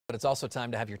but it's also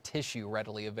time to have your tissue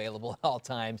readily available at all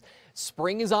times.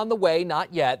 Spring is on the way,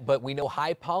 not yet, but we know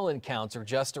high pollen counts are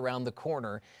just around the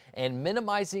corner, and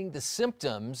minimizing the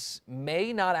symptoms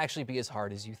may not actually be as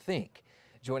hard as you think.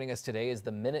 Joining us today is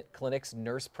the Minute Clinic's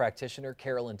nurse practitioner,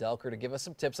 Carolyn Delker, to give us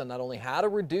some tips on not only how to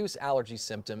reduce allergy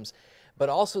symptoms, but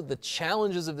also the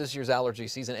challenges of this year's allergy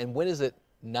season, and when is it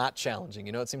not challenging?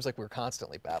 You know, it seems like we're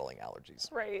constantly battling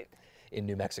allergies. Right. In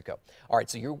New Mexico. All right,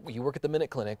 so you work at the Minute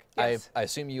Clinic. Yes. I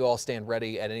assume you all stand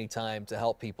ready at any time to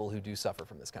help people who do suffer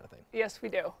from this kind of thing. Yes, we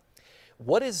do.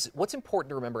 What's important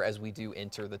to remember as we do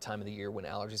enter the time of the year when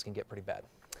allergies can get pretty bad?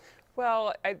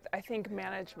 Well, I think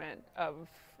management of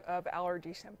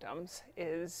allergy symptoms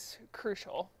is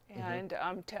crucial, and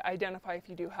to identify if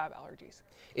you do have allergies.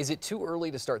 Is it too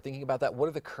early to start thinking about that? What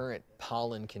are the current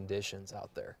pollen conditions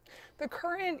out there? The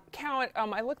current count,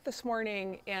 I looked this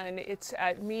morning, and it's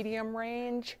at medium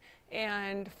range,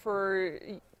 and for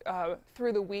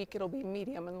through the week it'll be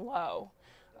medium and low.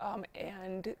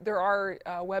 And there are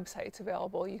websites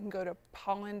available. You can go to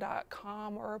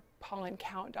pollen.com or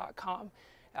pollencount.com.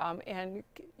 And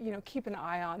keep an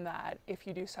eye on that if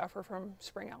you do suffer from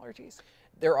spring allergies.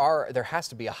 There has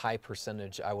to be a high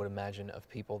percentage, I would imagine, of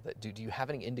people that do. Do you have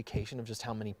any indication of just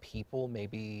how many people,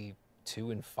 maybe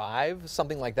 2 in 5,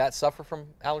 something like that, suffer from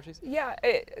allergies? Yeah,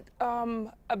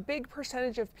 a big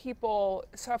percentage of people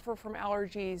suffer from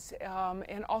allergies,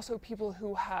 and also people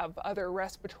who have other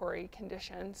respiratory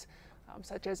conditions,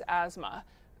 such as asthma.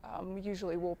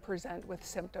 Usually will present with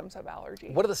symptoms of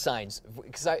allergy. What are the signs?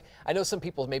 Because I know some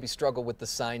people maybe struggle with the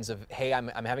signs of, hey, I'm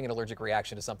having an allergic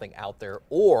reaction to something out there,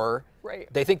 or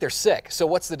they think they're sick. So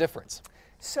what's the difference?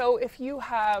 So if you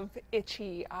have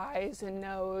itchy eyes and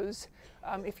nose,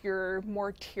 if you're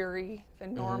more teary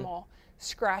than normal,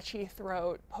 scratchy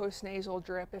throat, postnasal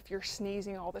drip, if you're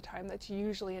sneezing all the time, that's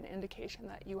usually an indication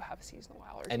that you have seasonal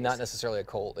allergies. And not necessarily a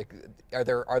cold. Like, are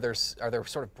there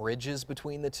sort of bridges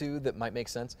between the two that might make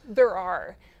sense? There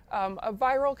are. A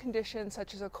viral condition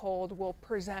such as a cold will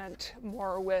present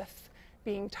more with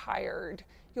being tired.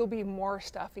 You'll be more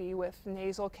stuffy with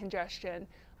nasal congestion,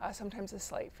 sometimes a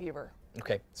slight fever.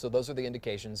 Okay, so those are the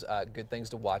indications, good things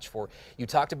to watch for. You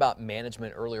talked about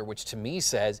management earlier, which to me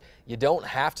says you don't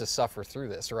have to suffer through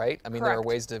this, right? I mean, Correct. There are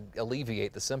ways to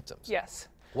alleviate the symptoms. Yes.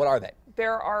 What are they?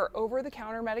 There are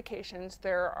over-the-counter medications.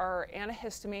 There are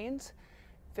antihistamines.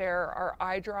 There are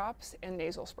eye drops and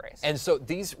nasal sprays. And so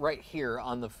these right here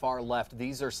on the far left,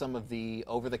 these are some of the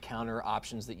over-the-counter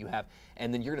options that you have.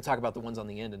 And then you're going to talk about the ones on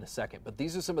the end in a second. But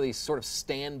these are some of these sort of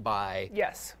standby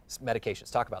medications.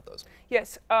 Talk about those.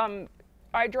 Yes.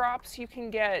 Eye drops you can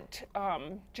get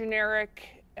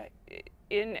generic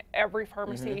in every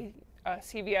pharmacy,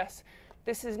 CVS.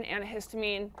 This is an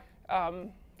antihistamine.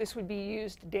 This would be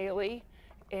used daily,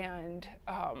 and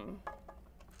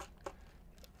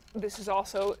this is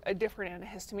also a different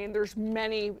antihistamine. There's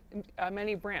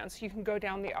many brands. You can go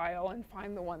down the aisle and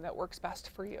find the one that works best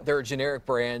for you. There are generic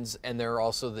brands, and there are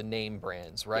also the name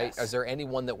brands, right? Yes. Is there any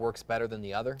one that works better than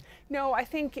the other? No, I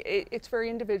think it's very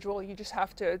individual. You just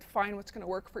have to find what's going to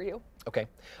work for you. Okay.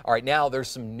 All right. Now, there's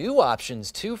some new options,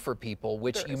 too, for people,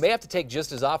 which you may have to take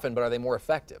just as often, but are they more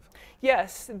effective?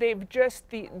 Yes. They've just,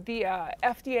 the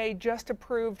FDA just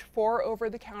approved for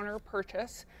over-the-counter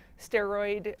purchase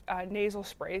steroid nasal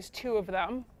sprays, 2 of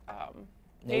them.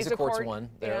 Nasocort's one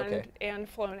there, and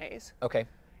Flonase. Okay.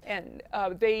 And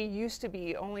they used to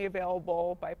be only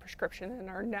available by prescription and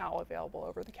are now available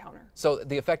over the counter. So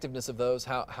the effectiveness of those,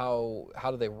 how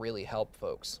do they really help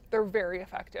folks? They're very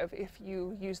effective if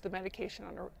you use the medication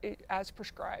as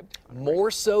prescribed. More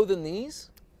so than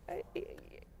these?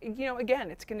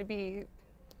 Again, it's going to be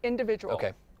individual.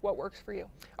 Okay. What works for you.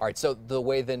 All right, so the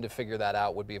way then to figure that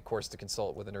out would be, of course, to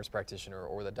consult with a nurse practitioner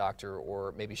or the doctor,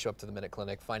 or maybe show up to the Minute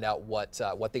Clinic, find out what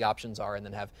the options are, and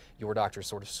then have your doctor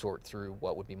sort of sort through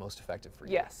what would be most effective for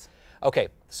you. Yes. Okay,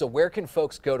 so where can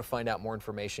folks go to find out more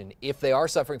information? If they are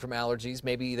suffering from allergies,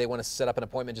 maybe they want to set up an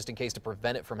appointment just in case to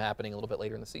prevent it from happening a little bit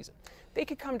later in the season. They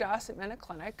could come to us at Minute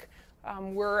Clinic.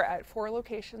 We're at 4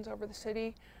 locations over the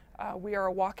city. We are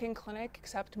a walk-in clinic,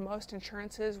 except most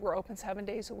insurances. We're open 7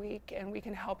 days a week, and we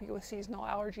can help you with seasonal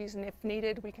allergies, and if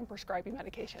needed, we can prescribe you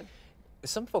medication.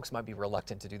 Some folks might be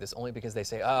reluctant to do this only because they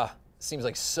say, it seems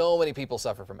like so many people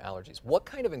suffer from allergies. What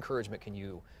kind of encouragement can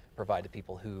you provide to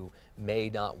people who may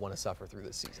not want to suffer through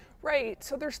this season? Right,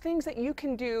 so there's things that you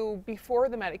can do before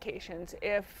the medications.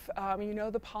 If you know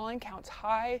the pollen count's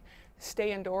high,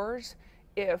 stay indoors.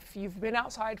 If you've been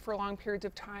outside for long periods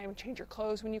of time, change your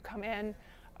clothes when you come in.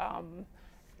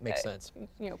 Makes sense.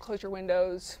 Close your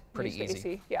windows. Pretty easy.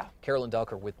 AC. Yeah. Carolyn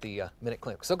Delker with the Minute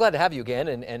Clinic. So glad to have you again,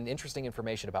 and interesting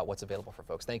information about what's available for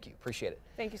folks. Thank you. Appreciate it.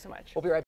 Thank you so much. We'll be right back.